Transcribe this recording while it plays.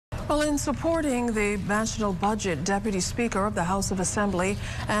Well, in supporting the national budget, Deputy Speaker of the House of Assembly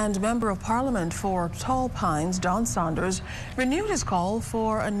and Member of Parliament for Tall Pines, Don Saunders, renewed his call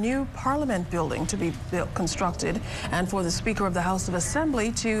for a new Parliament building to be constructed and for the Speaker of the House of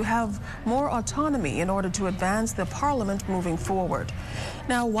Assembly to have more autonomy in order to advance the Parliament moving forward.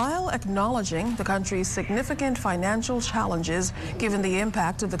 Now, while acknowledging the country's significant financial challenges given the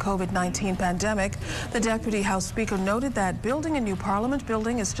impact of the COVID-19 pandemic, the Deputy House Speaker noted that building a new Parliament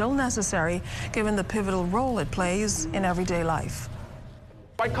building is still necessary given the pivotal role it plays in everyday life.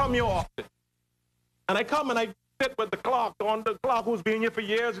 I come here often, and I come and I sit with the clerk, who's been here for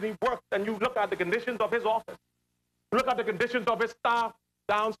years, and he works, and you look at the conditions of his office. You look at the conditions of his staff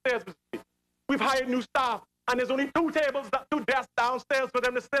downstairs. We've hired new staff, and there's only two desks downstairs for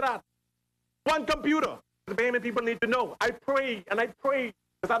them to sit at. One computer. The Bahamian people need to know. I pray, and I pray,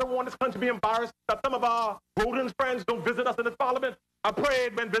 because I don't want this country to be embarrassed that some of our rodent friends don't visit us in the Parliament. I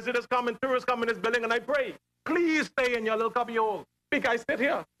prayed when visitors come and tourists come in this building, and I pray, please stay in your little cubbyhole. Because I sit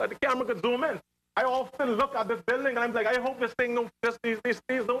here, so the camera could zoom in. I often look at this building, and I'm like, I hope this thing these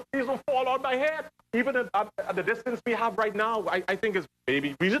don't fall on my head. Even at the distance we have right now, I think is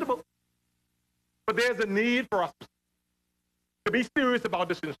maybe reasonable. But there's a need for us to be serious about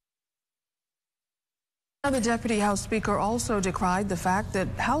this. Now, the Deputy House Speaker also decried the fact that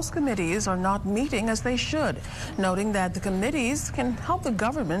House committees are not meeting as they should, noting that the committees can help the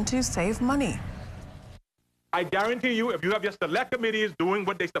government to save money. I guarantee you, if you have your select committees doing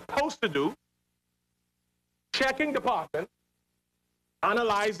what they're supposed to do, checking departments,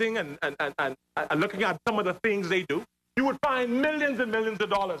 analyzing and looking at some of the things they do, you would find millions and millions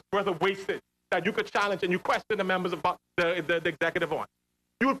of dollars worth of wastage that you could challenge and you question the members of the executive on.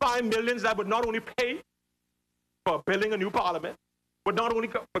 You would find millions that would not only pay for building a new parliament, would not only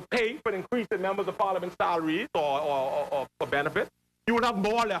pay for increasing members of parliament salaries or for benefits, you would have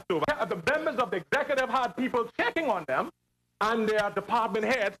more left over. If the members of the executive had people checking on them and their department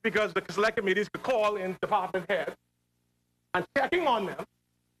heads, because the select committees could call in department heads and checking on them,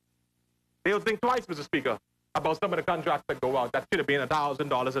 they would think twice, Mr. Speaker, about some of the contracts that go out that should have been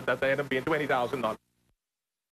 $1,000 that they end up being $20,000.